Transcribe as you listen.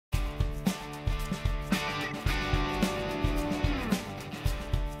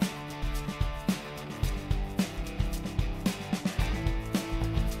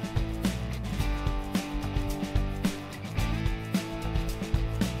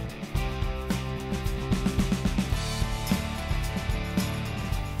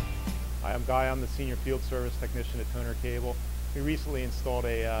Hi, I'm Guy. I'm the Senior Field Service Technician at Toner Cable. We recently installed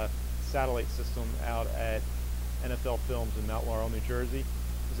a satellite system out at NFL Films in Mount Laurel, New Jersey.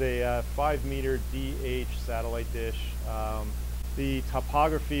 It's a 5-meter DH satellite dish. The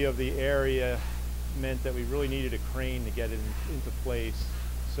topography of the area meant that we really needed a crane to get it into place.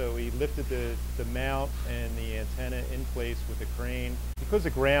 So we lifted the mount and the antenna in place with a crane. Because the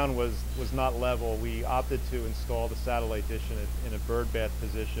ground was not level, we opted to install the satellite dish in a birdbath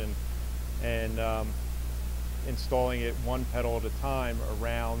position, and installing it one pedal at a time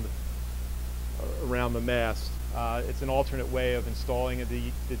around the mast. It's an alternate way of installing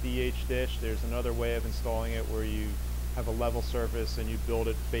the DH dish. There's another way of installing it where you have a level surface and you build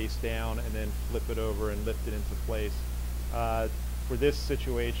it face down and then flip it over and lift it into place. For this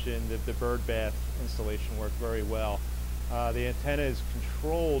situation, the birdbath installation worked very well. The antenna is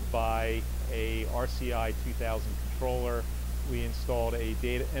controlled by a RCI 2000 controller. We installed a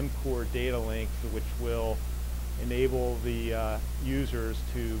M-Core data link which will enable the users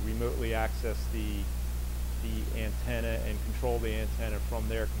to remotely access the antenna and control the antenna from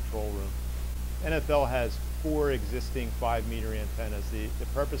their control room. NFL has 4 existing 5-meter antennas. The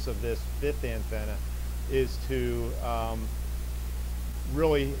purpose of this 5th antenna is to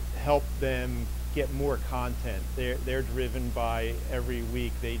really help them get more content. They're driven by every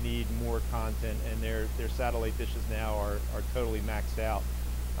week they need more content, and their satellite dishes now are totally maxed out.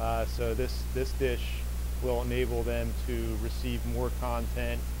 So this dish will enable them to receive more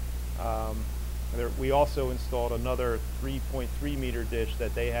content. We also installed another 3.3 meter dish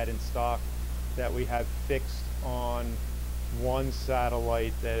that they had in stock that we have fixed on one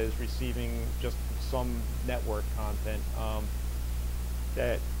satellite that is receiving just some network content.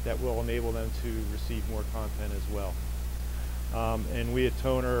 That will enable them to receive more content as well. And we at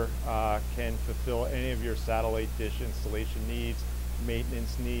Toner can fulfill any of your satellite dish installation needs,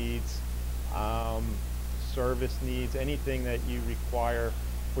 maintenance needs, service needs, anything that you require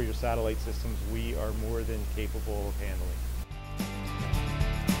for your satellite systems, we are more than capable of handling.